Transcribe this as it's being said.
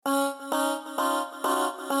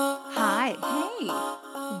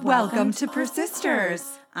Welcome to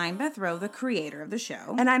PERSISTERS. I'm Beth Rowe, the creator of the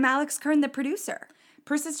show. And I'm Alex Kern, the producer.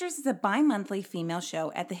 PERSISTERS is a bi-monthly female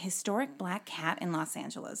show at the historic Black Cat in Los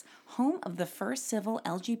Angeles, home of the first civil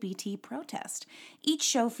LGBT protest. Each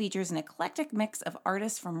show features an eclectic mix of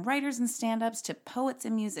artists from writers and stand-ups to poets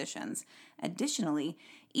and musicians. Additionally,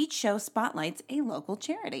 each show spotlights a local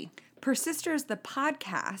charity. PERSISTERS, the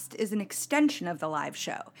podcast, is an extension of the live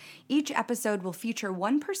show. Each episode will feature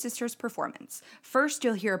one PERSISTERS performance. First,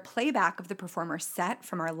 you'll hear a playback of the performer's set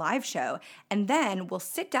from our live show, and then we'll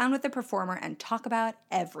sit down with the performer and talk about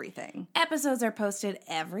everything. Episodes are posted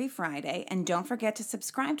every Friday, and don't forget to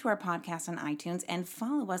subscribe to our podcast on iTunes and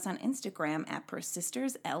follow us on Instagram at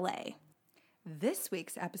PersistersLA. This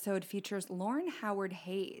week's episode features Lauren Howard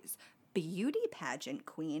Hayes, beauty pageant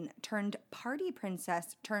queen turned party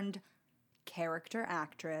princess turned character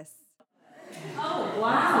actress. Oh,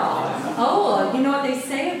 wow. Oh, you know what they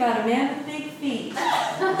say about a man with big feet?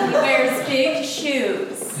 He wears big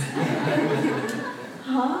shoes.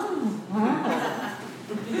 Oh, wow.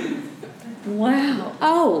 Wow.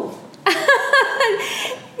 Oh.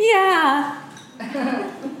 Yeah.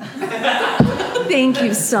 Thank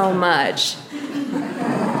you so much.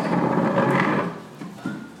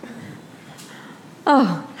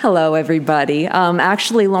 Oh, hello, everybody.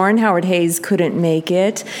 Actually, Lauren Howard Hayes couldn't make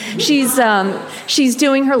it. She's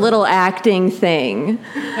doing her little acting thing.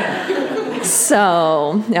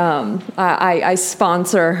 So I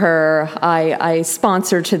sponsor her. I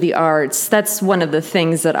sponsor to the arts. That's one of the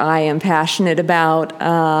things that I am passionate about.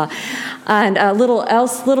 And a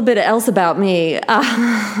little bit else about me.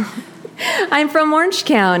 I'm from Orange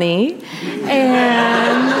County,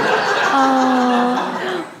 and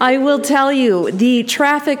I will tell you, the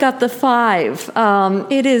traffic up the 5,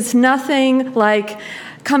 it is nothing like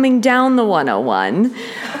coming down the 101.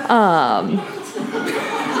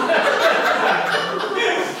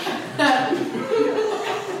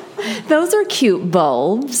 Those are cute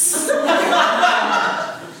bulbs.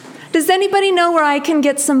 Does anybody know where I can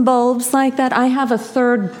get some bulbs like that? I have a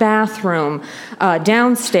third bathroom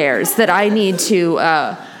downstairs that I need to...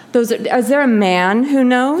 is there a man who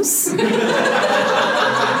knows?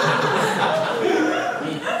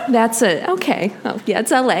 That's it. Okay. Oh, yeah, it's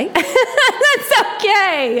LA. That's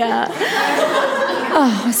okay.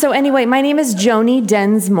 So anyway, my name is Joni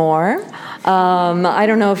Densmore. I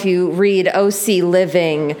don't know if you read OC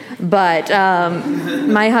Living, but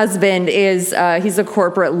my husband is, he's a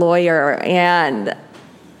corporate lawyer, and...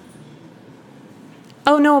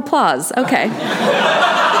 Oh, no applause. Okay.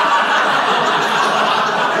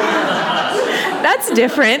 That's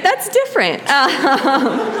different.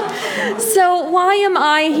 So why am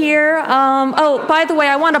I here? Oh, by the way,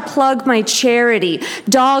 I want to plug my charity,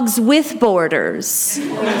 Dogs with Borders.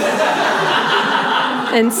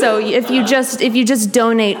 And so if you just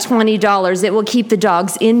donate $20, it will keep the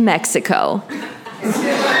dogs in Mexico.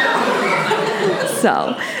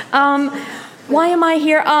 So, why am I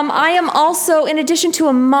here? I am also, in addition to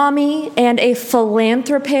a mommy and a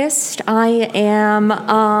philanthropist, I am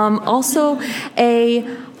also a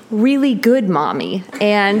really good mommy.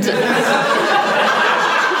 And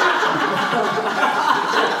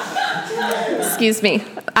excuse me,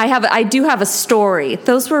 I do have a story.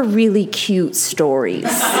 Those were really cute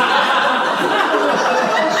stories.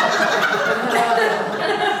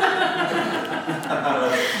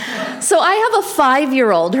 So I have a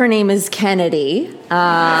 5-year-old. Her name is Kennedy.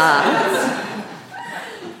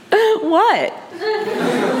 What?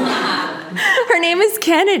 Her name is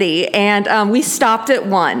Kennedy, and we stopped at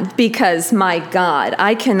 1 because, my God,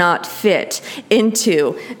 I cannot fit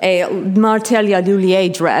into a Martelia Lullier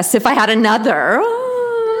dress if I had another.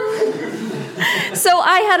 So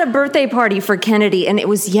I had a birthday party for Kennedy, and it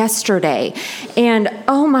was yesterday. And,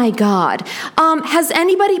 oh, my God. Has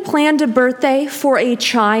anybody planned a birthday for a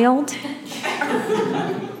child?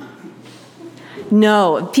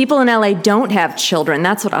 No, people in LA don't have children.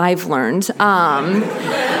 That's what I've learned.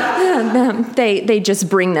 They just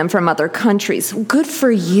bring them from other countries. Good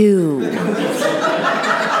for you.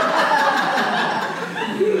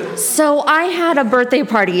 So I had a birthday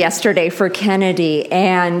party yesterday for Kennedy,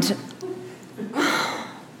 and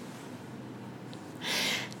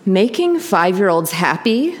making 5-year-olds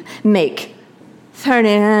happy make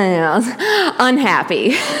 30-year-olds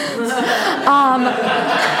unhappy.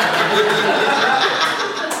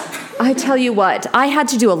 I tell you what, I had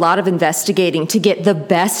to do a lot of investigating to get the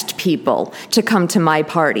best people to come to my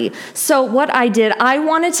party. So what I did, I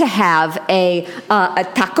wanted to have a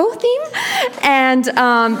taco theme, and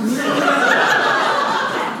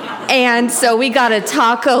so we got a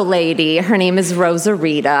taco lady. Her name is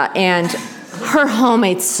Rosarita, and her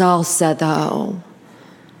homemade salsa, though.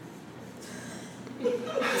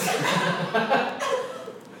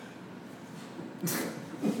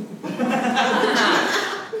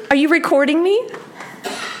 recording me?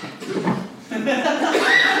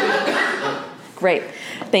 Great.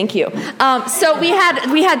 Thank you. So we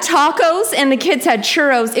had tacos and the kids had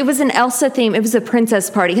churros. It was an Elsa theme. It was a princess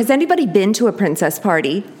party. Has anybody been to a princess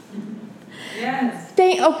party? Yes.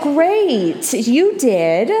 Oh, great. You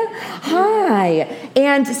did. Hi.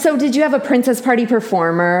 And so did you have a princess party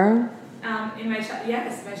performer? In my childhood,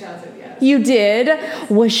 yes. You did?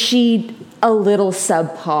 Was she a little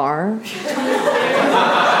subpar?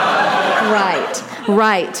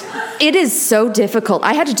 Right. It is so difficult.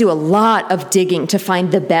 I had to do a lot of digging to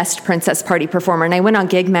find the best princess party performer, and I went on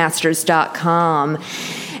gigmasters.com,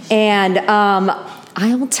 and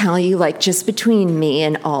I will tell you, like, just between me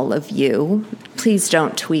and all of you, please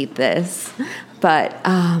don't tweet this, but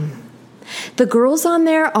the girls on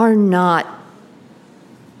there are not,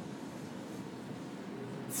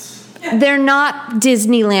 they're not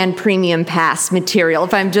Disneyland Premium Pass material,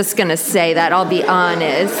 if I'm just going to say that, I'll be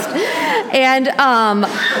honest. And,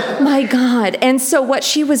 my God. And so what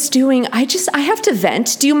she was doing, I have to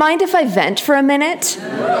vent. Do you mind if I vent for a minute?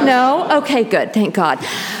 No? Okay, good. Thank God.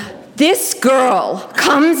 This girl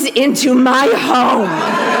comes into my home.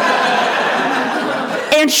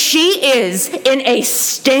 And she is in a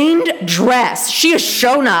stained dress. She has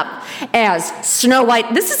shown up as Snow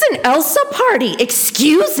White. This is an Elsa party.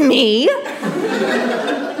 Excuse me.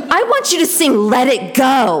 I want you to sing Let It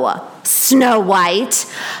Go, Snow White.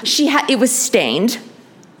 It was stained.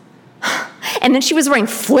 And then she was wearing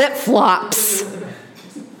flip-flops.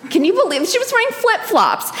 Can you believe she was wearing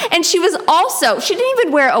flip-flops? And she didn't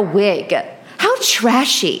even wear a wig. How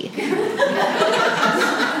trashy.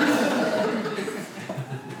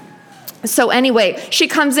 So anyway, she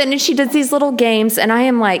comes in and she does these little games, and I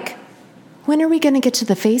am like, when are we going to get to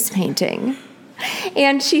the face painting?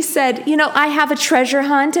 And she said, I have a treasure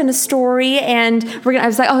hunt and a story, and I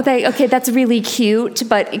was like, okay, that's really cute,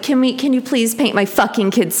 but can you please paint my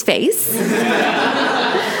fucking kid's face?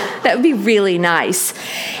 That would be really nice.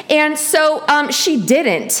 And so she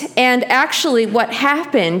didn't. And actually what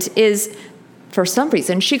happened is, for some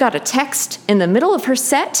reason, she got a text in the middle of her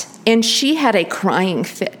set, and she had a crying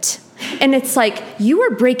fit. And it's like, you are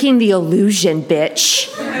breaking the illusion, bitch.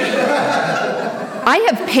 I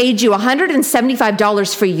have paid you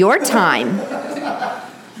 $175 for your time,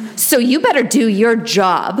 so you better do your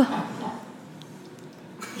job.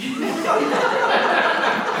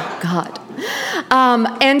 God.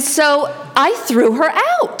 And so I threw her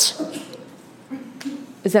out.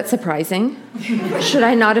 Is that surprising? Should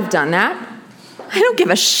I not have done that? I don't give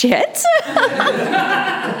a shit.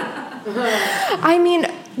 I mean,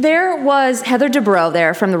 there was Heather Dubrow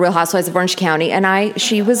there from the Real Housewives of Orange County, and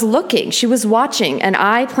she was watching, and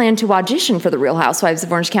I plan to audition for the Real Housewives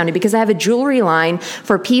of Orange County because I have a jewelry line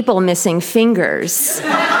for people missing fingers.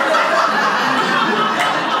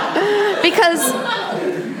 Because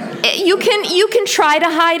you can try to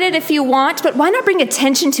hide it if you want, but why not bring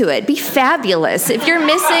attention to it? Be fabulous. If you're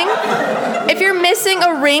missing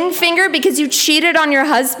a ring finger because you cheated on your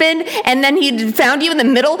husband and then he found you in the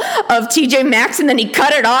middle of TJ Maxx and then he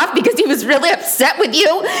cut it off because he was really upset with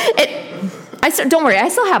you, don't worry, I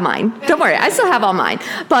still have mine. Don't worry, I still have all mine.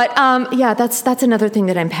 But yeah, that's another thing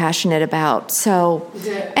that I'm passionate about. So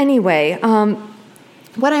anyway,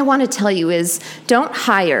 what I want to tell you is don't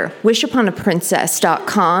hire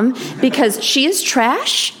wishuponaprincess.com because she is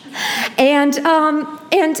trash and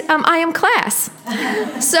I am class.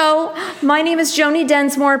 So my name is Joni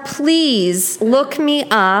Densmore. Please look me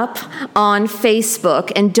up on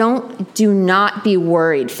Facebook and do not be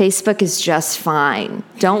worried. Facebook is just fine.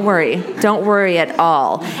 Don't worry at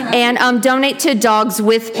all. And donate to Dogs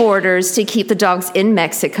with Borders to keep the dogs in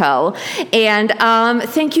Mexico. And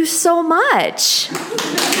thank you so much.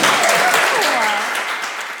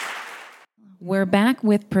 We're back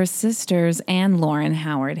with PERSISTERS and Lauren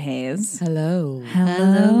Howard Hayes. Hello.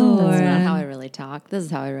 Hello. That's not how I really talk. This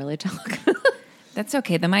is how I really talk. That's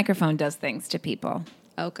okay. The microphone does things to people.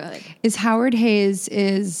 Oh, good. Is Howard Hayes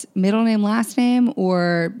is middle name, last name,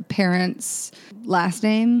 or parents' last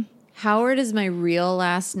name? Howard is my real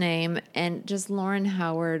last name, and just Lauren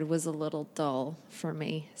Howard was a little dull for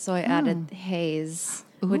me. So I added Hayes,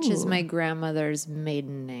 which is my grandmother's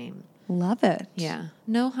maiden name. Love it. Yeah.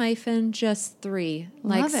 No hyphen, just 3.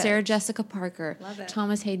 Like Sarah Jessica Parker,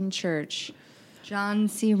 Thomas Hayden Church, John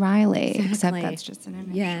C. Reilly. Exactly. Except that's just an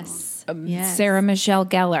initial. Yes. Sarah Michelle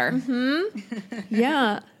Gellar. Mm-hmm.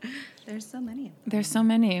 Yeah. There's so many of them. There's so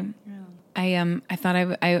many. Yeah. I thought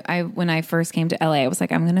I when I first came to LA, I was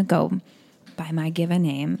like, I'm gonna go by my given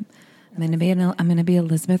name. I'm gonna be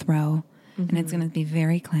Elizabeth Rowe, and it's gonna be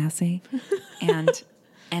very classy.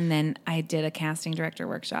 And then I did a casting director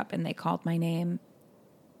workshop, and they called my name,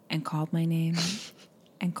 and called my name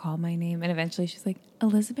and called my name. And eventually she's like,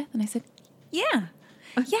 Elizabeth? And I said, yeah,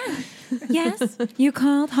 yes. You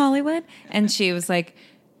called Hollywood? And she was like,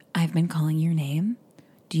 I've been calling your name.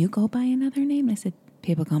 Do you go by another name? And I said,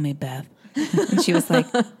 people call me Beth. And she was like,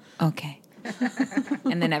 okay.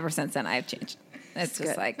 And then ever since then, I've changed. It's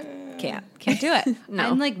just like, can't do it. No.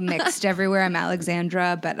 I'm like mixed everywhere. I'm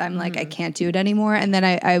Alexandra, but I'm like, I can't do it anymore. And then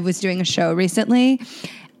I was doing a show recently,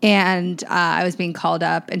 and I was being called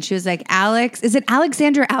up, and she was like, Alex, is it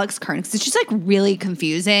Alexandra or Alex Kern? Because it's just like really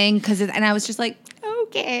confusing. And I was just like,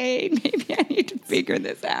 okay, maybe I need to figure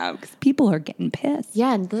this out because people are getting pissed.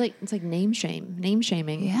 Yeah, and it's like name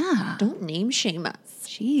shaming. Yeah. Don't name shame us.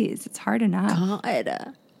 Jeez, it's hard enough.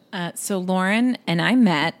 God. So Lauren and I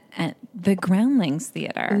met at the Groundlings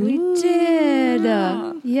Theater. We did.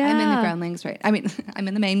 Yeah. I'm in the Groundlings, right? I mean, I'm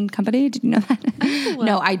in the main company. Did you know that?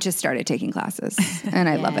 No, I just started taking classes, and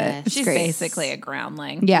I love it. It's She's great. basically a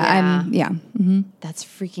groundling. Yeah, That's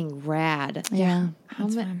freaking rad. Yeah. How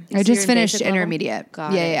much? I just finished intermediate.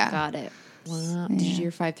 Got it. Wow. Did you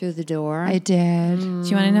fight through the door? I did. Do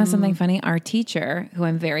you want to know something funny? Our teacher, who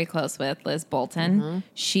I'm very close with, Liz Bolton,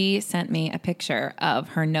 she sent me a picture of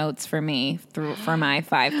her notes for me for my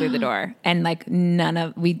 5 through the door, and like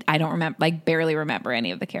I don't remember, like barely remember any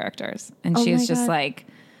of the characters, and she was just like,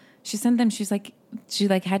 she sent them. She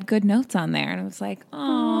had good notes on there, and I was like,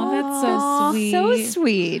 oh, that's so sweet, So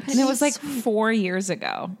sweet. and it was like 4 years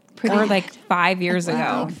ago. Or like 5 years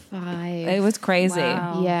ago. 5. It was crazy.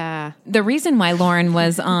 Wow. Yeah. The reason why Lauren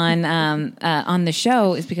was on the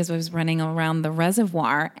show is because I was running around the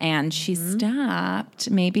reservoir, and she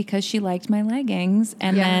stopped me because she liked my leggings,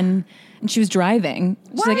 and she was driving.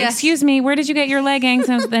 She's like, "Excuse me, where did you get your leggings?"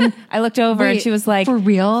 And then I looked over, and she was like, For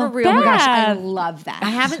real? For real? Oh my gosh, I Beth. love that. I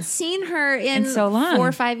haven't seen her in so long. 4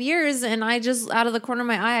 or 5 years, and I just, out of the corner of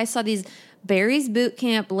my eye, I saw these Barry's Boot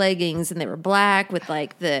Camp leggings, and they were black with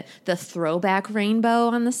like the throwback rainbow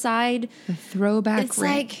on the side. The throwback It's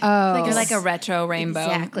ring. like They're like a retro rainbow.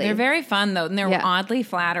 Exactly. They're very fun though, and they're Yeah. oddly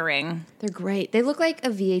flattering. They're great. They look like a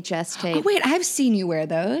VHS tape. Oh, wait, I've seen you wear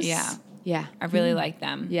those. Yeah, Yeah. I really like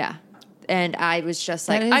them. Yeah. And I was just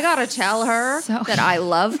like, That is I gotta tell her so- that I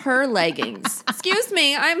love her leggings. Excuse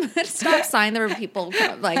me, I'm at a stop sign. There were people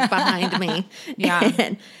like behind me.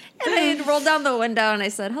 Yeah. And I rolled down the window and I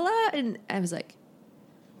said, hello. And I was like,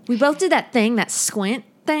 we both did that thing, that squint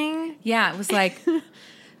thing. Yeah, it was like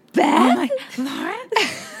Beth? Lauren,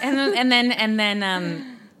 and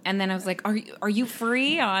then I was like, "Are you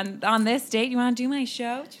free on this date? You want to do my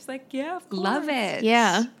show?" She's like, "Yeah, of course." Love it.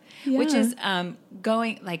 Yeah. Which is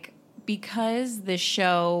going like, because the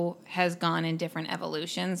show has gone in different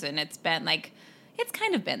evolutions, and it's been like, it's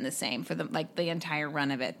kind of been the same for the entire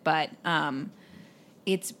run of it, but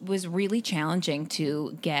it was really challenging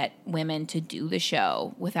to get women to do the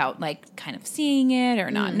show without like kind of seeing it or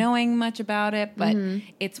not knowing much about it. But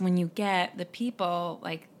it's when you get the people,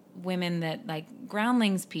 like women that like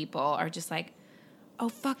Groundlings people are just like, oh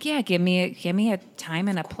fuck yeah, give me a time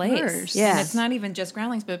and a place. Yeah. And it's not even just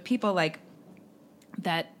Groundlings, but people like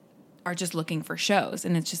that are just looking for shows.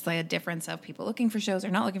 And it's just like a difference of people looking for shows or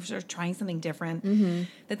not looking for shows, trying something different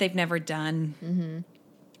that they've never done.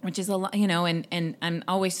 Which is a lot, and I'm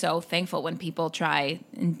always so thankful when people try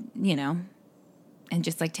and, and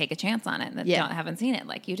just like take a chance on it that haven't seen it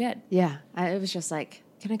like you did. Yeah. It was just like,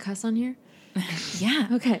 can I cuss on here? Yeah.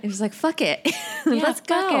 Okay. It was like, fuck it. Let's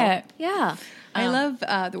go. fuck it. Yeah. I love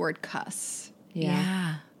the word cuss.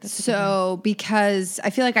 Yeah. So, because I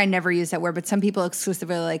feel like I never use that word, but some people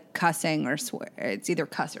exclusively like cussing or swear. It's either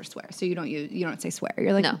cuss or swear. So you don't say swear.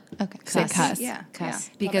 You're like, No. Okay. Say cuss. Yeah. Cuss.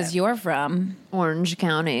 Yeah. Because you're from Orange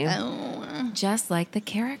County. just like the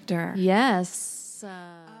character. Yes.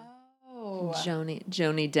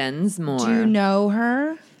 Joni Densmore. Do you know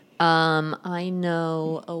her? I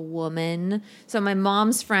know a woman. So my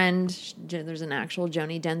mom's friend, there's an actual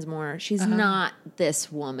Joni Densmore. She's not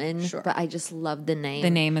this woman, but I just love the name.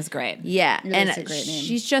 The name is great. Yeah, It and is a great name.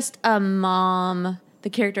 she's just a mom. The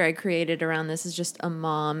character I created around this is just a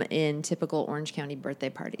mom in typical Orange County birthday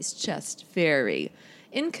parties, just very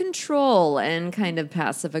in control and kind of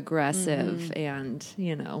passive aggressive, and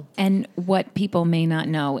And what people may not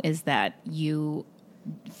know is that you,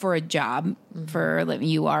 for a job, for a living,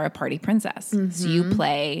 you are a party princess. So you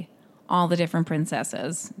play all the different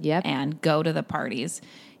princesses and go to the parties.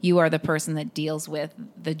 You are the person that deals with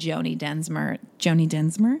the Joni Densmore? Joni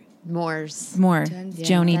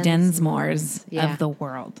Densmores Yeah. of the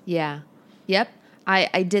world. Yeah. Yep.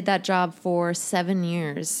 I did that job for 7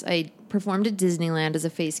 years. I performed at Disneyland as a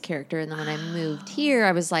face character. And then when I moved here,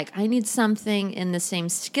 I was like, I need something in the same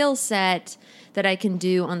skill set that I can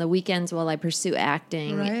do on the weekends while I pursue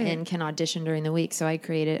acting and can audition during the week. So I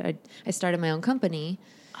started my own company.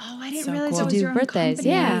 Oh, I didn't So realize cool. it was Do your own birthdays.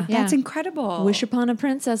 company. Yeah. That's incredible.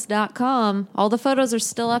 Wishuponaprincess.com. All the photos are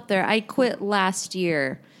still up there. I quit last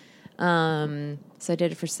year. So I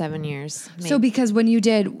did it for 7 years. So because when you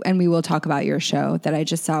did, and we will talk about your show that I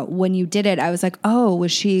just saw, when you did it, I was like, oh,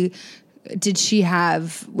 was she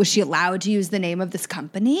allowed to use the name of this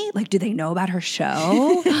company? Like, do they know about her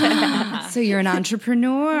show? So you're an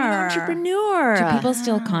entrepreneur. Do people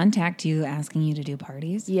still contact you asking you to do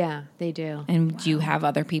parties? Yeah, they do. And do you have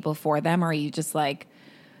other people for them, or are you just like,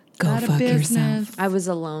 go fuck yourself? I was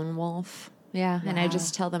a lone wolf. Yeah, and I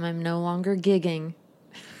just tell them I'm no longer gigging.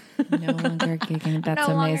 No longer gigging. That's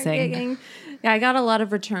No longer amazing. gigging. Yeah, I got a lot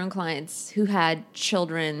of return clients who had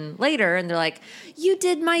children later, and they're like, you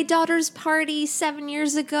did my daughter's party 7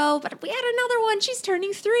 years ago, but we had another one. She's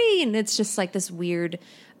turning 3. And it's just like this weird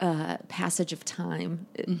passage of time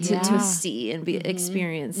to see and be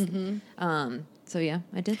experienced. So yeah,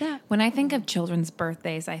 I did that. When I think of children's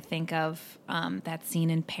birthdays, I think of that scene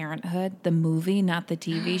in Parenthood, the movie, not the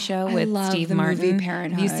TV show with love Steve the Martin. movie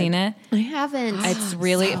Parenthood. Have you seen it? I haven't. It's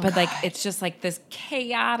really, but like, it's just like this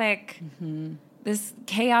chaotic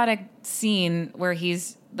scene where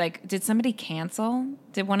he's like, did somebody cancel?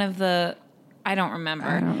 Did one of the, I don't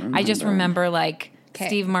remember. I just remember like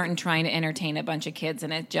Steve Martin trying to entertain a bunch of kids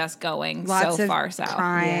and it just going Lots so of far south.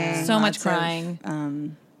 crying, So much lots of,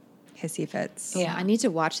 crying. Hissy fits. Yeah. I need to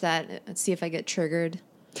watch that and see if I get triggered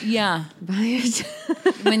Yeah. by it.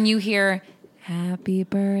 When you hear happy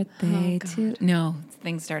birthday to, no,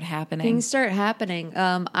 things start happening. Things start happening.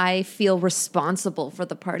 I feel responsible for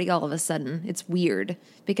the party all of a sudden. It's weird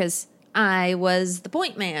because I was the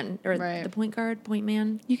point man or the point guard, point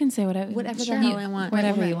man. You can say whatever The hell I want.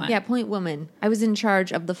 Whatever you want. Yeah, point woman. I was in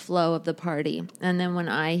charge of the flow of the party. And then when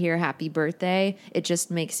I hear happy birthday, it just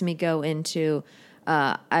makes me go into,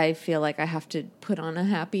 I feel like I have to put on a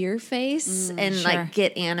happier face and like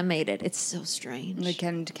get animated. It's so strange. Like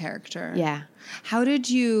get into character. Yeah. How did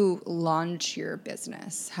you launch your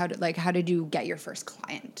business? How did you get your first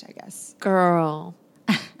client, I guess? Girl.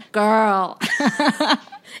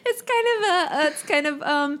 It's kind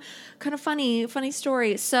of funny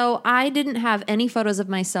story. So I didn't have any photos of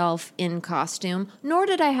myself in costume, nor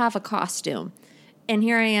did I have a costume. And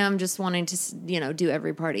here I am just wanting to, do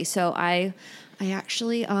every party. So I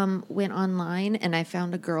actually went online and I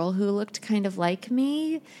found a girl who looked kind of like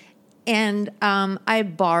me. And I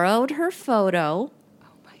borrowed her photo.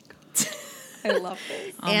 I love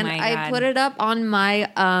this. And I put it up on my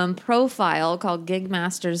profile called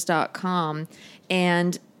gigmasters.com.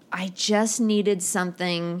 And I just needed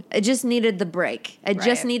something. I just needed the break. I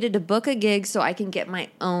just needed to book a gig so I can get my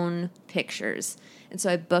own pictures. And so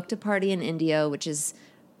I booked a party in India, which is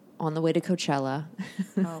on the way to Coachella.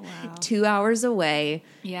 Oh, wow. 2 hours away.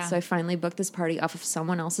 Yeah. So I finally booked this party off of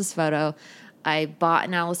someone else's photo. I bought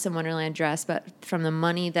an Alice in Wonderland dress, but from the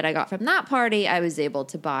money that I got from that party, I was able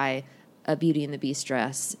to buy a Beauty and the Beast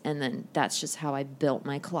dress. And then that's just how I built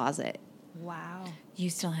my closet. Wow. You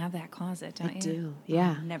still have that closet, don't you? I do.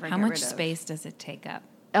 Yeah. Never How get much rid of. space does it take up?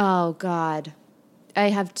 Oh, God.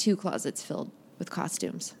 I have 2 closets filled with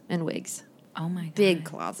costumes and wigs. Oh, my God. Big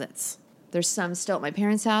closets. There's some still at my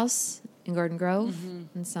parents' house in Garden Grove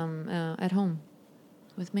and some at home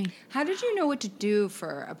with me. How did you know what to do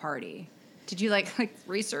for a party? Did you like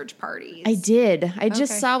research parties? I did. I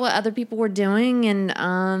just Okay. saw what other people were doing, and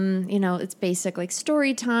it's basic like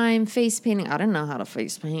story time, face painting. I didn't know how to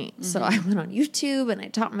face paint, so I went on YouTube and I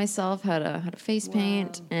taught myself how to face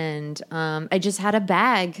paint, and I just had a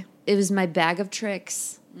bag. It was my bag of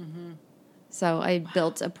tricks. So I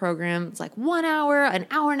built a program. It's like 1 hour, an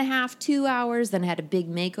hour and a half, 2 hours. Then I had a big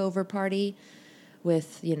makeover party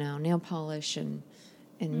with nail polish and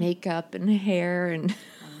makeup and hair and.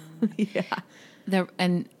 Yeah.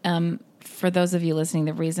 For those of you listening,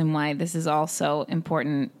 the reason why this is also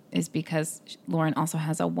important is because Lauren also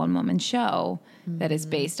has a one-woman show that is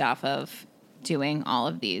based off of doing all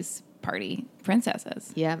of these party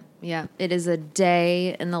princesses. Yeah. It is a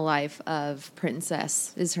day in the life of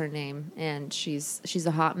Princess is her name, and she's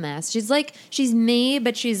a hot mess. She's me,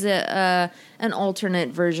 but she's an alternate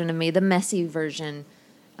version of me, the messy version.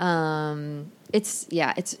 It's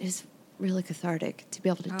really cathartic to be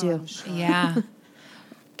able to do. Yeah.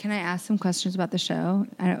 Can I ask some questions about the show?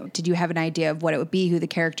 Did you have an idea of what it would be, who the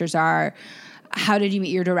characters are? How did you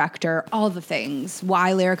meet your director? All the things.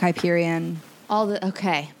 Why Lyric Hyperion?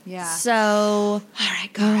 Okay. Yeah. So, all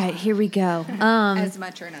right, here we go. As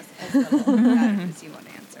much or as little as you want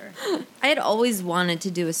to answer. I had always wanted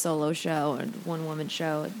to do a solo show and one-woman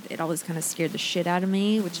show. It always kind of scared the shit out of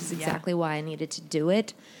me, which is exactly why I needed to do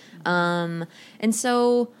it. And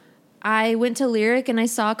so I went to Lyric and I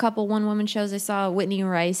saw a couple one-woman shows. I saw Whitney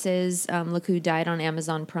Rice's Look Who Died on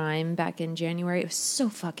Amazon Prime back in January. It was so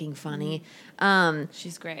fucking funny.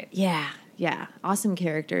 She's great. Yeah. Awesome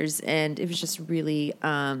characters. And it was just really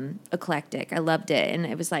eclectic. I loved it. And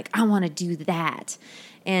it was like, I want to do that.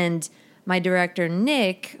 And my director,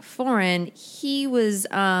 Nick Foreign, he was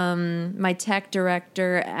my tech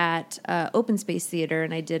director at Open Space Theater,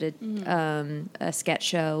 and I did a sketch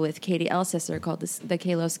show with Katie Elsesser called the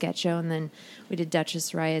Kalo Sketch Show, and then we did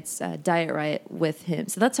Duchess Riot's Diet Riot with him.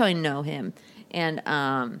 So that's how I know him. And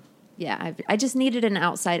I just needed an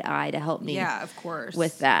outside eye to help me. Yeah, of course.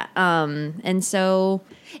 With that. And so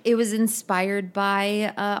it was inspired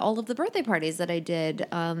by all of the birthday parties that I did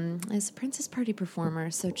as a princess party performer.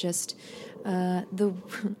 So just the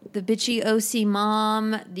bitchy OC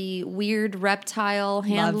mom, the weird reptile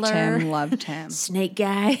handler. Loved him. Snake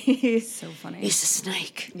guy. So funny. He's a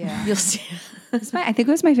snake. Yeah. You'll see. I think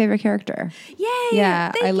it was my favorite character. Yay.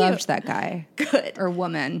 Yeah, Thank I you. loved that guy. Good. Or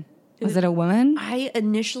woman. Was it a woman? I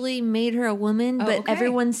initially made her a woman, but okay.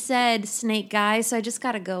 everyone said snake guy, so I just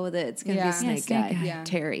got to go with it. It's going to be snake guy. Yeah.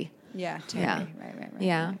 Terry. Yeah, Terry. Yeah. Right.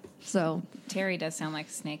 Yeah. So. Terry does sound like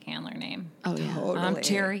a snake handler name. Oh, yeah. Totally.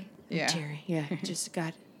 Terry. Yeah. Terry. Yeah. Just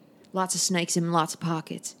got lots of snakes in lots of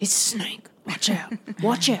pockets. It's a snake. Watch out.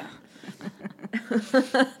 Watch out.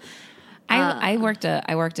 I worked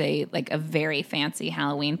a very fancy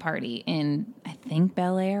Halloween party in, I think,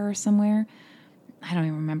 Bel Air or somewhere. I don't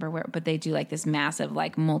even remember where, but they do like this massive,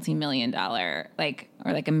 like multi-million-dollar,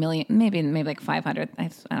 or like a million, maybe like 500.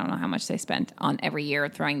 I don't know how much they spent on every year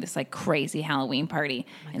throwing this like crazy Halloween party,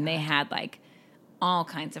 and they had like all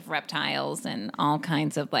kinds of reptiles and all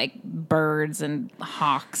kinds of like birds and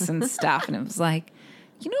hawks and stuff, and it was like,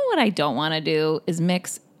 you know what I don't want to do is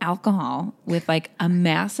mix alcohol with like a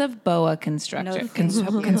massive boa constrictor,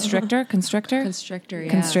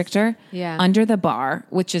 constrictor, Yeah. under the bar,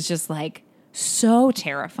 which is just like so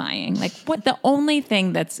terrifying. Like, what the only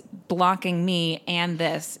thing that's blocking me and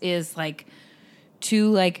this is like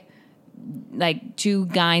two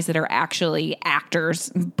guys that are actually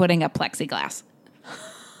actors putting up plexiglass.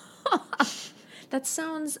 That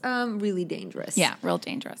sounds really dangerous. Yeah, real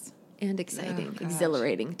dangerous. And exciting.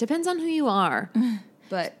 Exhilarating. Depends on who you are.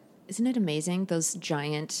 But isn't it amazing, those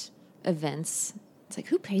giant events? It's like,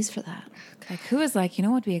 who pays for that? Like, who is like, you know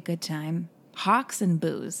what would be a good time? Hawks and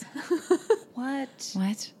booze. What?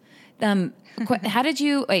 How did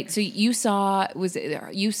you wait? So you saw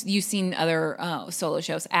you seen other solo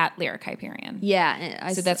shows at Lyric Hyperion? Yeah.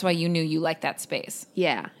 So that's why you knew you liked that space.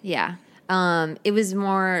 Yeah. It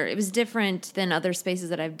was different than other spaces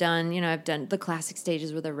that I've done. You know, I've done the classic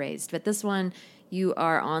stages where they're raised, but this one you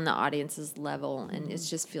are on the audience's level, and it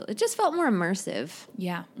just felt more immersive.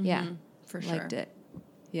 Yeah. Yeah, For sure. liked it.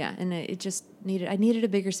 Yeah, and I needed a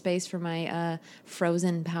bigger space for my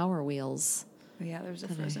frozen Power Wheels. Yeah, there's a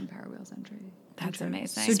Frozen Power Wheels entry. That's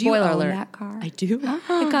amazing. So do you Spoiler own alert. that car? I do.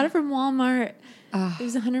 I got it from Walmart. It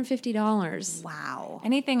was $150. Wow.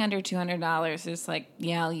 Anything under $200 is like,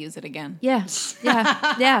 yeah, I'll use it again. Yeah.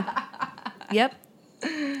 Yep.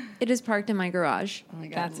 It is parked in my garage. Oh my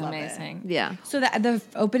God, That's love it. amazing. Yeah. So the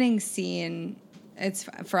opening scene, it's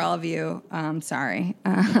for all of you. Sorry,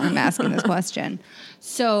 I'm asking this question.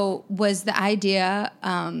 So was the idea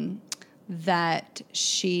that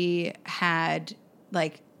she had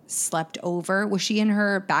like slept over? Was she in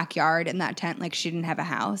her backyard in that tent? Like she didn't have a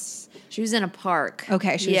house? She was in a park.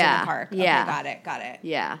 Okay, she was in a park. Yeah. Okay, got it.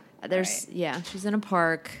 Yeah. There's Right. yeah, she's in a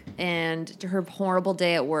park, and her horrible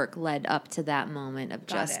day at work led up to that moment of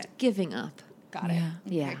Got just it. giving up. Got it.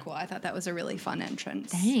 Yeah. Okay, cool. I thought that was a really fun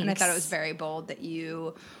entrance. Thanks. And I thought it was very bold that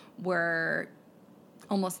you were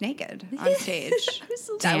almost naked on stage.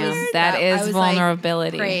 Damn, that is I was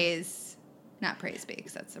vulnerability. Like, praise. Not praise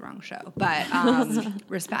because that's the wrong show, but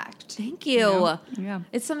respect. Thank you. Yeah.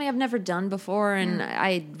 It's something I've never done before, and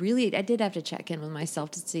I did have to check in with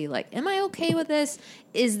myself to see, like, am I okay with this?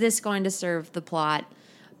 Is this going to serve the plot?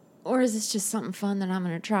 Or is this just something fun that I'm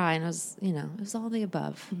going to try? And it was all the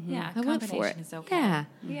above. Yeah, I went for it. combination is okay. Yeah.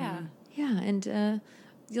 Yeah. Yeah, and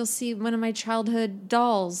you'll see one of my childhood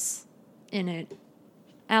dolls in it.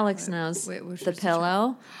 Alex knows which the was the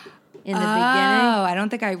pillow in the Oh, beginning. I don't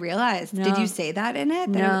think I realized. No. Did you say that in it?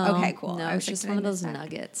 No, Okay, cool. No, I was it's just like, one of did I miss those that?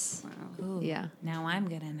 nuggets. Ooh, Yeah. Now I'm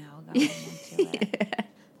going to know going into it.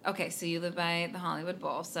 Okay, so you live by the Hollywood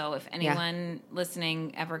Bowl. So if anyone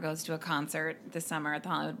listening ever goes to a concert this summer at the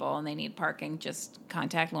Hollywood Bowl and they need parking, just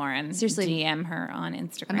contact Lauren. Seriously. DM her on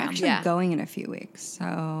Instagram. I'm actually going in a few weeks,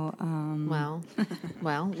 so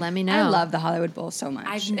Well, let me know. I love the Hollywood Bowl so much.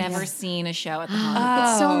 I've never seen a show at the Hollywood Bowl.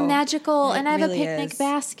 It's so magical, and I have really a picnic is.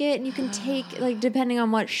 basket, and you can take, like, depending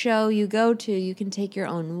on what show you go to, you can take your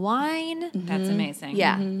own wine. That's amazing.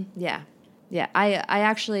 Yeah.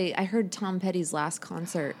 I heard Tom Petty's last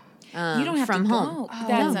concert. You don't have from to home. go.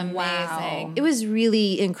 That's amazing. wow. It was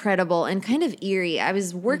really incredible and kind of eerie. I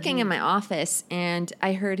was working in my office and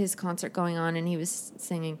I heard his concert going on and he was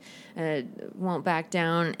singing Won't Back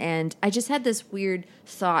Down. And I just had this weird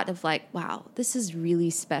thought of like, wow, this is really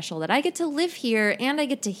special that I get to live here and I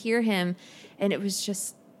get to hear him. And it was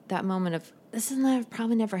just that moment of, this will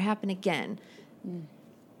probably never happen again.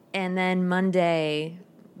 And then Monday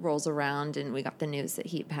rolls around and we got the news that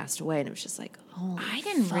he passed away and it was just like, oh, I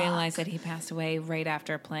didn't realize that he passed away right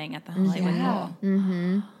after playing at the Hollywood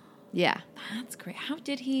Bowl. yeah. That's great. How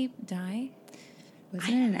did he die?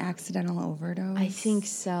 Wasn't it an accidental overdose? I think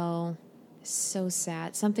so. So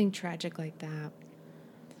sad. Something tragic like that.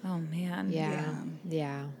 Oh, man.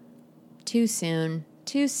 Yeah. Too soon.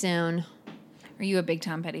 Are you a big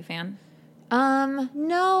Tom Petty fan?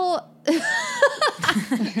 No.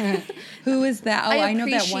 Who is that? Oh, I know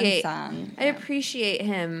that one appreciate- song. I appreciate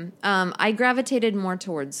him. I gravitated more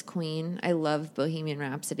towards Queen. I love Bohemian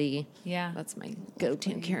Rhapsody. Yeah. That's my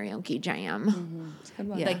go-to karaoke jam.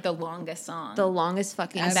 Yeah. Like the longest song. The longest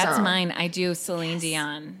fucking song. That's mine. I do Celine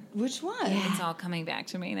Dion. Which one? It's all coming back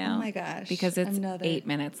to me now. Oh my gosh. Because it's Another. 8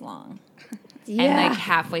 minutes long. Yeah. And like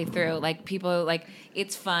halfway through, like people like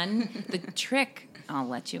it's fun. The trick, I'll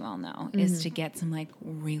let you all know, is to get some like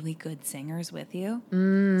really good singers with you,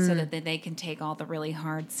 so that they can take all the really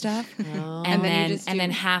hard stuff, and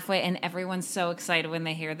then halfway, and everyone's so excited when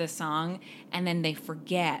they hear this song, and then they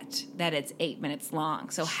forget that it's 8 minutes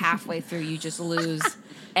long. So halfway through, you just lose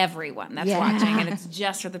everyone that's watching, and it's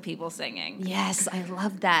just for the people singing. Yes, I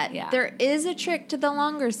love that. Yeah. There is a trick to the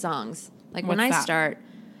longer songs. Like when What's I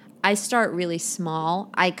that? start really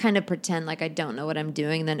small. I kind of pretend like I don't know what I'm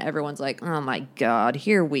doing. Then everyone's like, oh my God,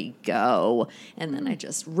 here we go. And then I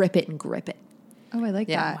just rip it and grip it. Oh, I like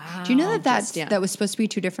Yeah. that. Do you know that Just, that was supposed to be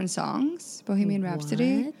 2 different songs? Bohemian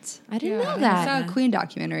Rhapsody? What? I didn't know I that. saw a Queen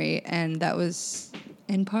documentary, and that was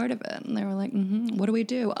in part of it. And they were like, what do we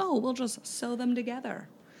do? Oh, we'll just sew them together.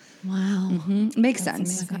 Wow. Makes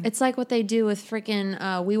sense. It's like what they do with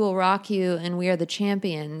freaking We Will Rock You and We Are the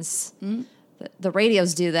Champions. The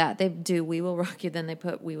radios do that. They do We Will Rock You, then they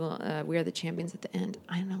put We Are the Champions at the end.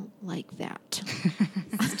 I don't like that.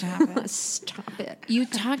 Stop it. You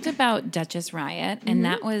talked about Duchess Riot, and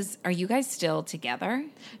that was. Are you guys still together?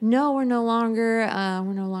 No, we're no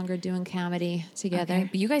longer doing comedy together. Okay,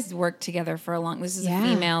 but you guys worked together for a long. This is a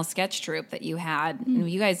female sketch troupe that you had. And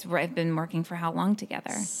you guys have been working for how long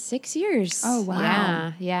together? 6 years. Oh,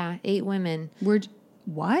 wow. Yeah. 8 women.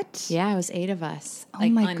 What? Yeah, it was 8 of us. Oh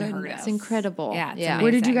my unheard goodness. of. It's incredible. Yeah, it's yeah. Where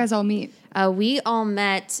did you amazing. guys all meet? We all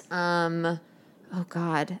met,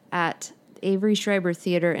 at Avery Schreiber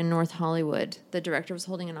Theater in North Hollywood. The director was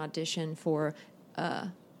holding an audition for a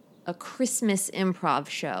Christmas improv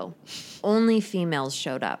show. Only females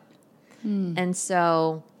showed up. And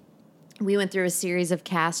so we went through a series of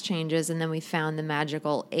cast changes, and then we found the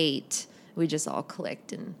magical 8. We just all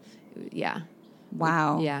clicked, and yeah.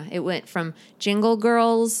 Wow. Yeah, it went from Jingle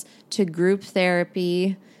Girls to Group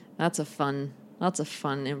Therapy. That's a fun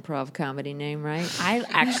improv comedy name, right? I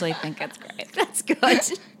actually think it's great. That's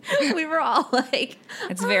good. We were all like,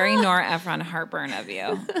 It's very Nora Ephron heartburn of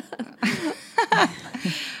you.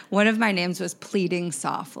 One of my names was Pleading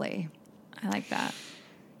Softly. I like that.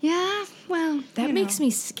 Yeah, well, that makes me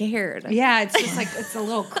scared. Yeah, it's just like it's a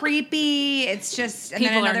little creepy. It's just and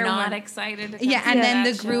People then are another not one. excited. To come Yeah, to and then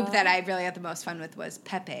that the group show. that I really had the most fun with was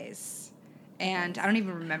Pepe's, and I don't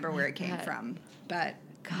even remember where it came from, but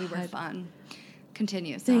we were fun.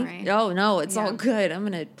 Continue, sorry. Oh no, it's all Yeah. good. I'm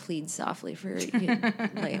gonna plead softly for you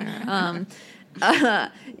later.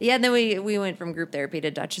 Yeah, then we went from Group Therapy to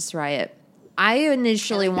Duchess Riot. I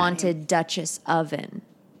initially wanted Duchess Oven.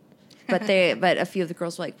 But a few of the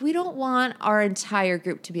girls were like, we don't want our entire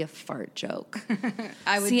group to be a fart joke.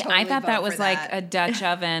 I would See, totally I thought vote that was for like that. a Dutch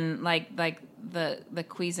oven, like the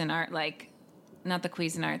Cuisinart, like not the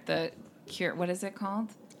Cuisinart, the cure. What is it called?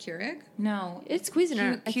 Keurig? No, It's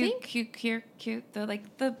Cuisinart, I think. Cute.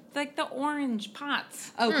 The orange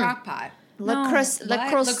pots. Oh, crock pot. La What? Crusade Le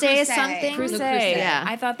Creuset. something. Le Creuset. Yeah.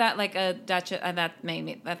 I thought that like a Dutch. That made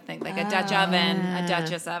me that thing like a Dutch oven, a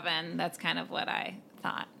Duchess oven. That's kind of what I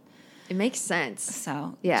thought. It makes sense.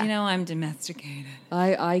 So, Yeah. you know, I'm domesticated.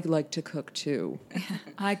 I like to cook too.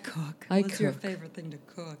 I cook. What's your favorite thing to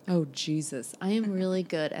cook? Oh Jesus! I am really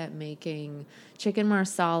good at making chicken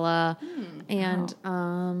marsala and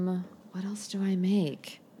what else do I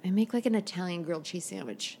make? I make like an Italian grilled cheese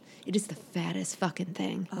sandwich. It is the fattest fucking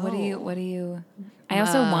thing. What do you? I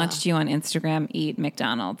also watched you on Instagram eat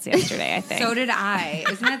McDonald's yesterday, I think. So did I.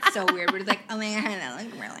 Isn't that so weird? But it's like, oh my God, that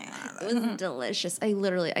looks really It was delicious.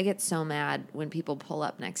 I get so mad when people pull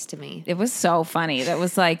up next to me. It was so funny. It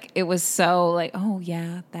was so like, oh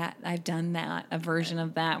yeah, that I've done that, a version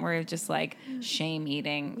of that where it's just like shame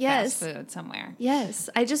eating Yes. fast food somewhere. Yes,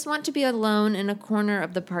 I just want to be alone in a corner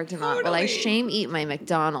of the parking lot while I shame eat my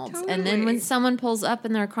McDonald's. And then when someone pulls up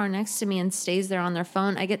in their car next to me and stays there on their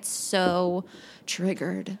phone, I get so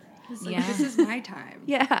triggered. Yeah. This is my time.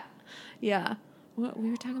 Yeah. Yeah. What, we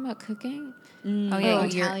were talking about cooking? Oh yeah,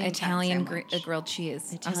 your Italian Italian sandwich. grilled cheese. I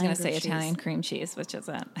was Italian going to say grilled Italian cheese. cream cheese, which is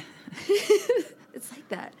it? It's like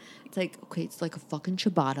that. It's like, okay, it's like a fucking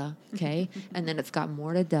ciabatta, okay? And then it's got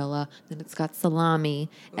mortadella, then it's got salami,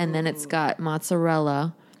 and then it's got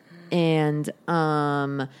mozzarella. And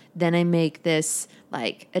then I make this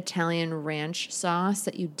like Italian ranch sauce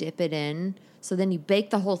that you dip it in. So then you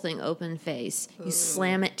bake the whole thing open face. You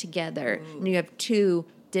slam it together, and you have two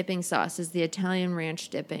dipping sauces, the Italian ranch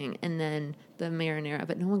dipping and then the marinara.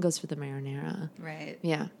 But no one goes for the marinara. Right.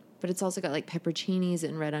 Yeah. But it's also got like pepperoncinis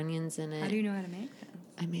and red onions in it. How do you know how to make this?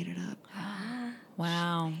 I made it up.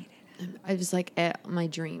 Wow. I was like at my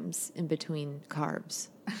dreams in between carbs.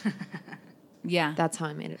 Yeah. That's how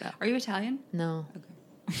I made it up. Are you Italian? No.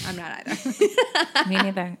 I'm not either. Me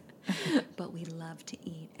neither. But we love to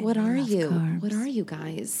eat. What are you? carbs. What are you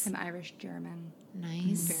guys? I'm Irish German.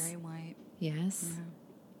 Nice. Very white. Yes.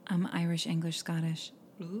 I'm Irish, English, Scottish.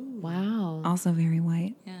 Wow. Also very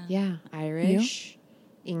white. Yeah. Irish,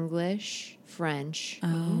 English, French.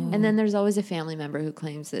 And then there's always a family member who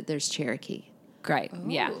claims that there's Cherokee. Great.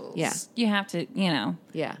 Yeah. Yeah. You have to,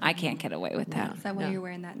 Yeah. I can't get away with that. Is that why No. you're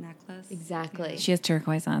wearing that necklace? Exactly. She has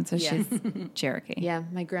turquoise on, so Yeah. she's Cherokee. Yeah,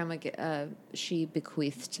 my grandma, she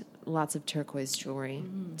bequeathed lots of turquoise jewelry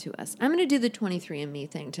to us. I'm going to do the 23andMe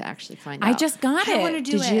thing to actually find out. I just got it. I wanna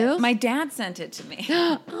do Did you? My dad sent it to me.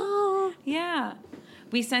 Oh. Yeah.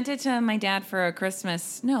 We sent it to my dad for a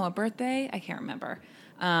birthday. I can't remember.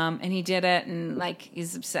 And he did it, and like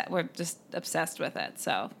he's upset. We're just obsessed with it.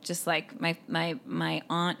 So just like my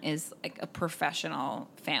aunt is like a professional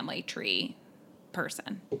family tree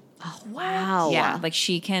person. Oh, wow. Yeah, like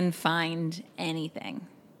she can find anything.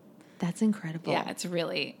 That's incredible. Yeah, it's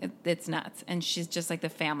really it's nuts. And she's just like the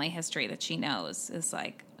family history that she knows is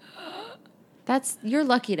like. You're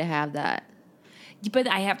lucky to have that. But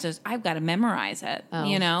I've got to memorize it, Oh.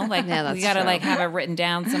 you know? Like, Yeah, that's we got to, true. like, have it written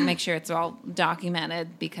down, so make sure it's all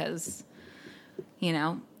documented because,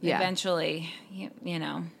 Yeah. eventually, you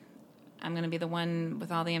know, I'm going to be the one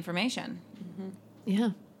with all the information.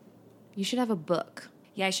 Yeah. You should have a book.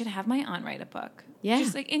 Yeah, I should have my aunt write a book. Yeah.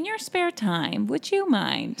 Just like, in your spare time, would you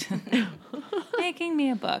mind making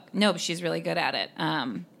me a book? No, but she's really good at it.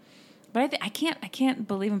 But I can't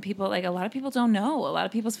believe when people, like, a lot of people don't know. A lot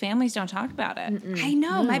of people's families don't talk about it. I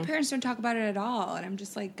know. My parents don't talk about it at all. And I'm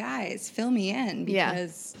just like, guys, fill me in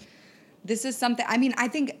because this is something. I mean, I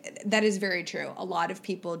think that is very true. A lot of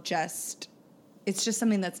people it's just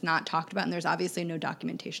something that's not talked about. And there's obviously no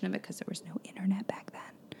documentation of it because there was no internet back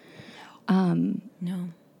then. No.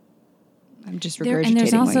 I'm just regurgitating And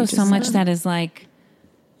there's what also you so just much said. that is like,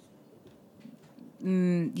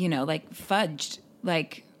 like fudged,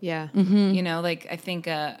 like. Yeah. You know, like I think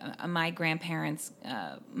my grandparents,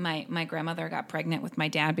 my grandmother got pregnant with my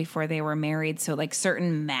dad before they were married. So like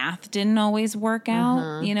certain math didn't always work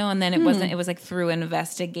out, you know, and then it was like through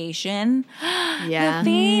investigation. Yeah. The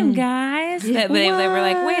theme, guys. They were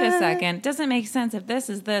like, wait a second, it doesn't make sense if this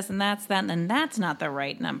is this and that's that, and that's not the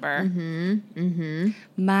right number.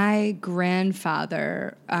 My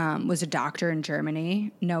grandfather was a doctor in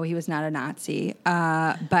Germany. No, he was not a Nazi.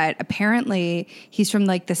 But apparently he's from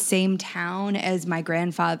like the same town as my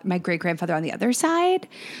great-grandfather on the other side.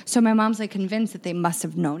 So my mom's like convinced that they must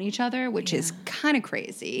have known each other, which is kind of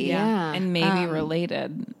crazy. Yeah. And maybe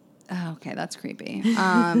related. Oh, okay, that's creepy.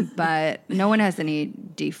 But no one has any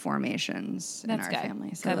deformations in That's our good.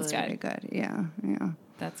 family. So That's that's very good. Yeah, yeah.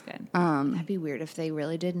 That's good. That'd be weird if they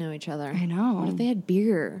really did know each other. I know. What if they had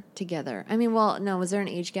beer together? I mean, well, no, was there an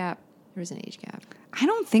age gap? There was an age gap. I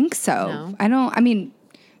don't think so. No?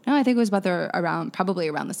 No, I think it was probably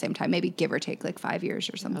around the same time, maybe give or take like 5 years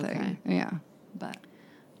or something. Okay. Yeah. But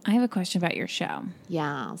I have a question about your show.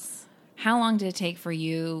 Yes. How long did it take for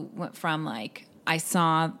you from like you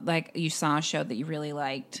saw a show that you really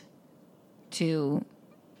liked to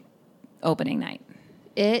opening night?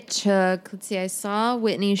 It took, let's see, I saw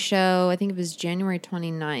Whitney's show, I think it was January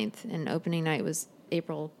 29th, and opening night was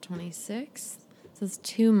April 26th. So it's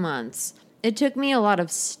 2 months. It took me a lot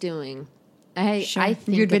of stewing. I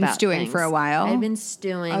think You'd been about stewing things. for a while? I'd been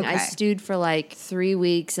stewing. I Okay. stewed for like 3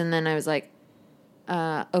 weeks, and then I was like,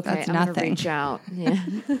 okay, That's I'm going to nothing. reach out. Yeah.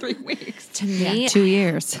 3 weeks. To me, 2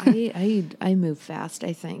 years. I move fast,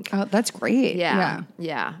 I think. Oh, that's great. Yeah.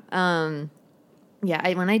 When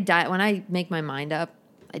I make my mind up,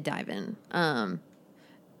 I dive in.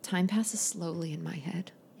 Time passes slowly in my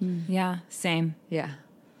head. Yeah, same. Yeah.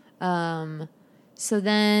 So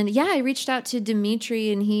then, I reached out to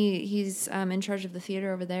Dimitri, and he's in charge of the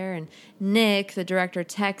theater over there, and Nick, the director,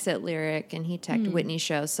 techs at Lyric, and he teched Whitney's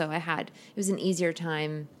show. So it was an easier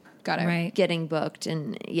time. Got it. Right. Getting booked,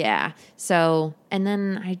 and So, and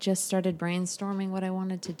then I just started brainstorming what I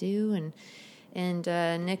wanted to do, and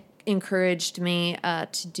Nick encouraged me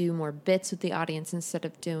to do more bits with the audience instead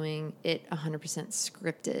of doing it 100%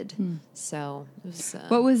 scripted. So it was.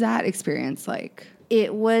 What was that experience like?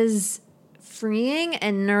 It was freeing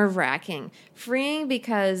and nerve-wracking. Freeing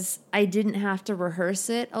because I didn't have to rehearse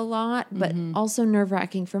it a lot, but also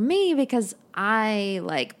nerve-wracking for me because I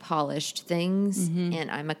like polished things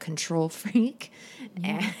and I'm a control freak.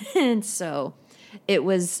 And so it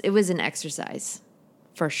was an exercise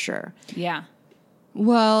for sure. Yeah.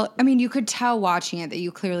 Well, I mean, you could tell watching it that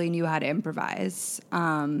you clearly knew how to improvise,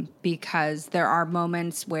 because there are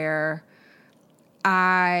moments where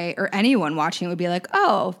I or anyone watching it would be like,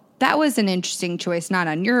 oh, that was an interesting choice, not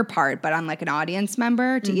on your part, but on like an audience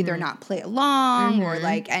member to either not play along or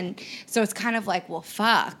like, and so it's kind of like, well,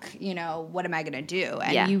 fuck, what am I going to do?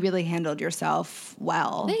 And you really handled yourself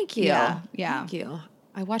well. Thank you. Yeah. Thank you.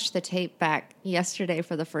 I watched the tape back yesterday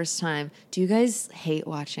for the first time. Do you guys hate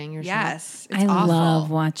watching yourself? Yes. It's I awful.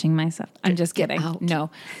 love watching myself. I'm just kidding. out.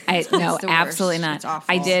 No, no, the absolutely worst. not. It's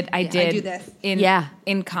awful. I did. I do this.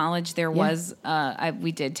 In college. There was.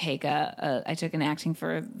 We did take I took an acting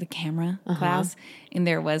for the camera class, and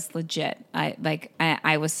there was legit.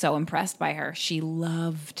 I was so impressed by her. She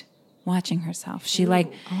loved watching herself. She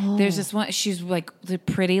there's this one. She's like the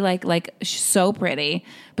pretty, like she's so pretty,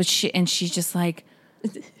 but she's just like.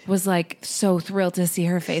 Was like so thrilled to see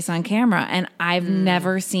her face on camera, and I've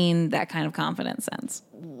never seen that kind of confidence since.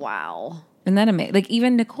 Wow. Isn't that amazing? Like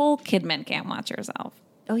even Nicole Kidman can't watch herself.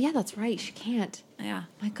 Oh, yeah, that's right. She can't. Yeah.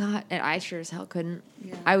 My God. And I sure as hell couldn't.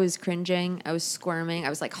 Yeah. I was cringing. I was squirming. I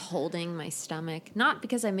was like holding my stomach. Not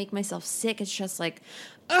because I make myself sick. It's just like,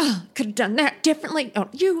 ugh, could have done that differently. Oh,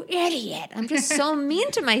 you idiot. I'm just so mean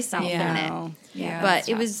to myself in it. Yeah. But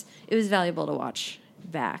it was valuable to watch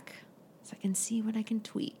back. So I can see what I can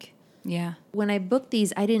tweak. Yeah. When I booked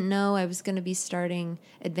these, I didn't know I was going to be starting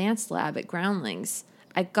advanced lab at Groundlings.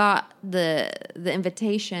 I got the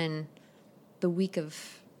invitation the week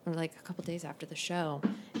of, or like a couple days after the show,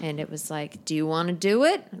 and it was like, "Do you want to do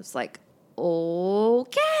it?" I was like,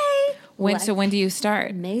 "Okay." So when do you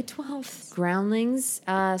start? May 12th. Groundlings.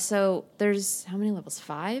 So there's how many levels?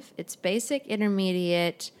 5. It's basic,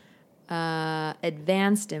 intermediate,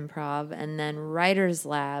 advanced improv, and then writer's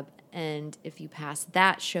lab. And if you pass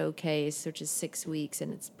that showcase, which is 6 weeks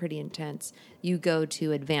and it's pretty intense, you go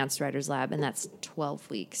to advanced writer's lab, and that's 12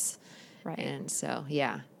 weeks. Right. And so,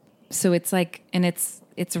 yeah. So it's like, and it's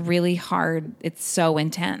really hard. It's so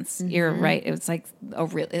intense. You're right. It was like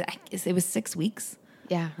it was 6 weeks.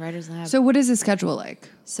 Yeah, writer's lab. So what is the schedule like?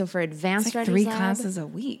 So for advanced It's like writer's 3 lab, classes a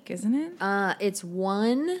week, isn't it?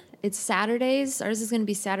 It's Saturdays. Ours is going to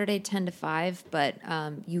be Saturday 10 to 5, but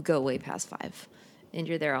you go way past 5. And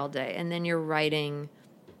you're there all day. And then you're writing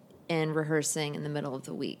and rehearsing in the middle of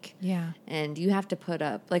the week. Yeah. And you have to put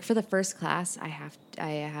up, like for the first class, I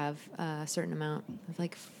have a certain amount of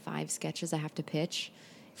like 5 sketches I have to pitch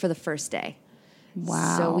for the first day.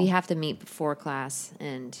 Wow. So we have to meet before class,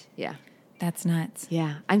 and yeah. That's nuts.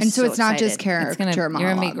 Yeah. And so it's not just excited. character you're gonna be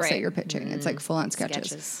monologues great. that you're pitching. It's like full on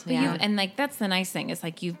sketches. But Yeah. and like that's the nice thing is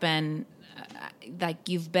like you've been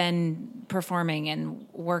performing and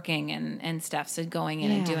working and stuff. So going in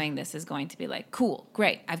and doing this is going to be like cool,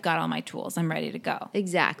 great. I've got all my tools. I'm ready to go.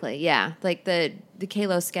 Exactly. Yeah. Like the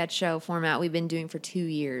Kalo sketch show format we've been doing for 2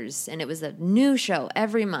 years, and it was a new show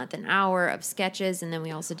every month, an hour of sketches, and then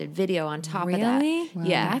we also did video on top of that. Really? Wow.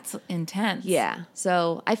 Yeah. That's intense. Yeah.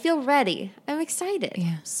 So I feel ready. I'm excited.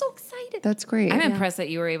 Yeah. I'm so excited. That's great. I'm impressed that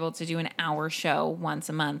you were able to do an hour show once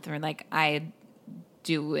a month, or like I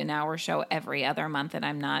do an hour show every other month and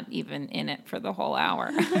I'm not even in it for the whole hour.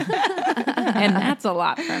 And that's a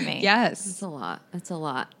lot for me. Yes. That's a lot. That's a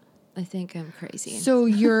lot. I think I'm crazy. So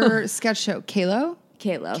your sketch show, Kalo?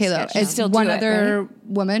 Kalo. Kalo. Sketch Is Show. Still one do it, other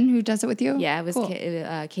woman who does it with you? Yeah, it was Cool.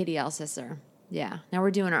 Katie Alsisser. Yeah. Now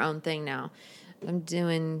we're doing our own thing now. I'm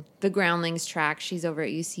doing the Groundlings track. She's over at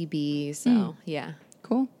UCB. So, yeah.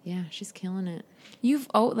 Cool. Yeah, she's killing it. You've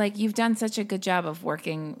done such a good job of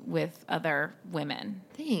working with other women.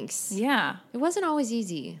 Thanks. Yeah. It wasn't always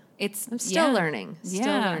easy. I'm still yeah. learning. Still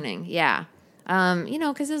Yeah. learning. Yeah.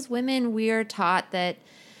 Because as women, we are taught that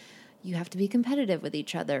you have to be competitive with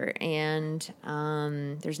each other, and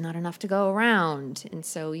there's not enough to go around, and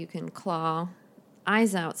so you can claw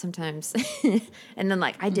eyes out sometimes. And then,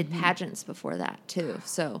 I did pageants before that too.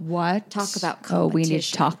 So What? Talk about Oh, we need to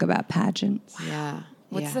competition. talk about pageants. Yeah.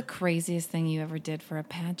 What's yeah. the craziest thing you ever did for a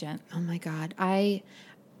pageant? Oh my God. I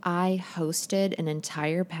hosted an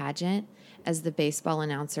entire pageant as the baseball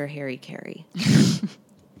announcer Harry Carey.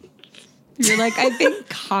 You're like, I think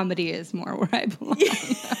comedy is more where I belong.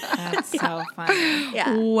 That's so funny.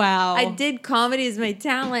 Yeah. Wow. I did comedy as my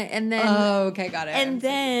talent, and then Oh, okay, got it. and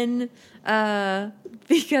then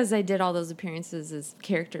because I did all those appearances as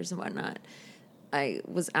characters and whatnot, I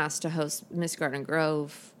was asked to host Miss Garden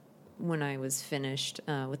Grove when I was finished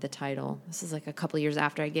with the title. This is a couple years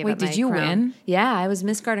after I gave Wait, up my did you crown. win? Yeah, I was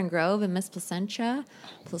Miss Garden Grove and Miss Placentia.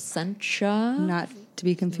 Not to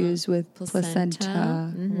be confused with placenta.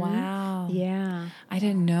 Mm-hmm. Wow. Yeah. I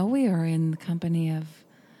didn't know we were in the company of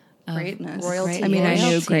Greatness. royalty. I mean, I knew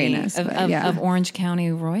Royalty. greatness, of, but of, yeah. of Orange County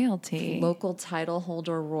royalty. Local title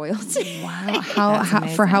holder royalty. Wow. How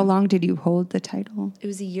for how long did you hold the title? It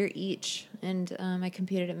was a year each, and I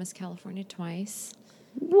competed at Miss California twice.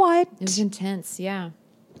 What? It was intense, yeah.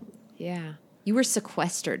 Yeah. You were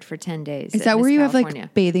sequestered for 10 days. Is at that where Miss you California.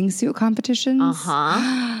 have bathing suit competitions?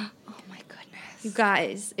 Uh-huh. Oh my goodness. You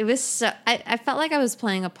guys, it was so... I felt like I was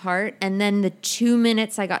playing a part, and then the 2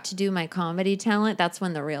 minutes I got to do my comedy talent, that's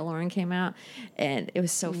when the real Lauren came out, and it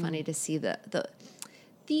was so funny to see the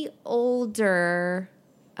older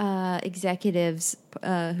executives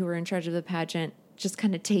who were in charge of the pageant just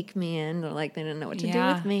kind of take me in, or they didn't know what to do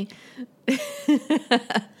with me.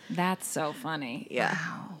 That's so funny. Yeah.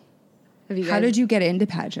 How did you get into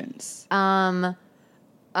pageants? My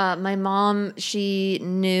mom, she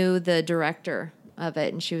knew the director of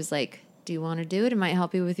it, and she was like, do you want to do it? It might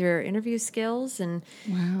help you with your interview skills, and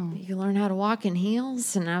you can learn how to walk in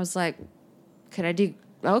heels. And I was like, could I do?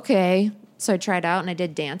 Okay. So I tried out, and I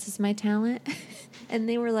did dance as my talent. And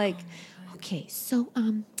they were like, okay, so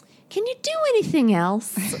can you do anything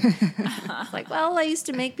else? I was like, well, I used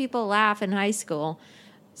to make people laugh in high school.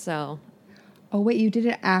 So, Oh, wait, you did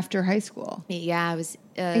it after high school? yeah, I was...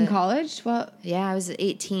 In college? Well, Yeah, I was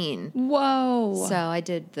 18. whoa. So I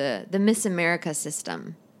did the Miss America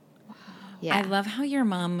system. Wow. Yeah. I love how your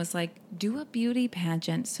mom was like, do a beauty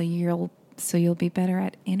pageant so you'll be better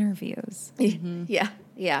at interviews. Yeah.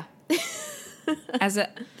 Yeah.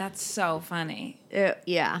 That's so funny.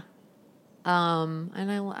 Yeah. And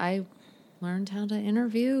I learned how to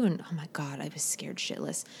interview, and oh my God, I was scared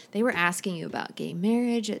shitless. They were asking you about gay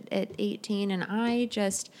marriage at 18, and I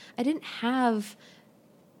didn't have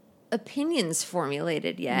opinions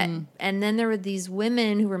formulated yet. And then there were these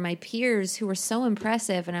women who were my peers who were so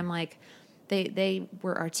impressive, and I'm like, they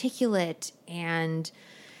were articulate and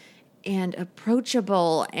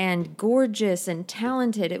approachable and gorgeous and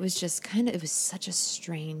talented. It was just it was such a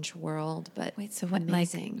strange world, but Wait, so what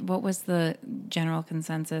amazing. what was the general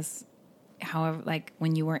consensus, however,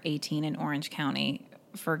 when you were 18 in Orange County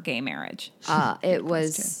for gay marriage? It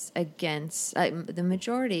was against the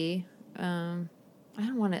majority. I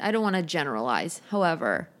don't want to generalize.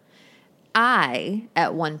 However, I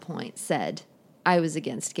at one point said I was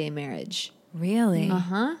against gay marriage. Really?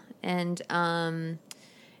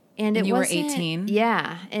 And it You were wasn't- 18?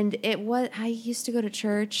 Yeah, and I used to go to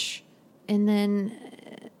church, and then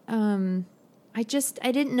I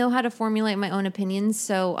didn't know how to formulate my own opinions,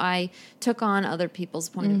 so I took on other people's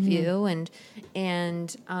point of view, and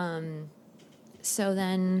so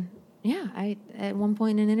then I at one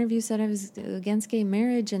point in an interview said I was against gay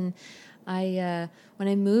marriage, and I when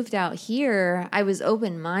I moved out here, I was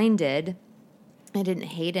open-minded. I didn't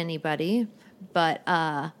hate anybody, but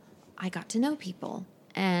I got to know people.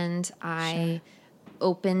 And I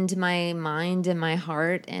opened my mind and my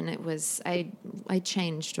heart, and I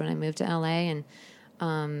changed when I moved to LA.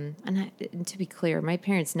 And to be clear, my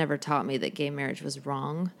parents never taught me that gay marriage was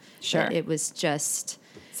wrong. Sure. That it was just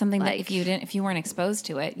Something that if you weren't exposed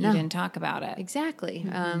to it, you didn't talk about it. exactly.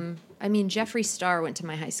 I mean, Jeffree Star went to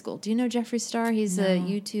my high school. Do you know Jeffree Star? He's a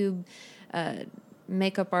YouTube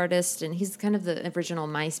makeup artist, and he's kind of the original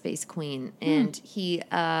MySpace queen. And he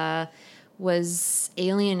was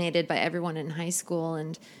alienated by everyone in high school,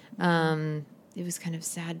 and it was kind of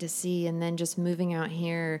sad to see. And then just moving out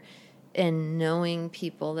here and knowing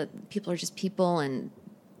people, that people are just people and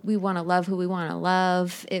we want to love who we want to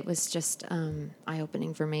love. It was just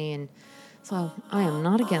eye-opening for me. And so I am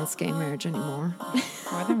not against gay marriage anymore.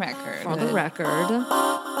 For the record. For the record.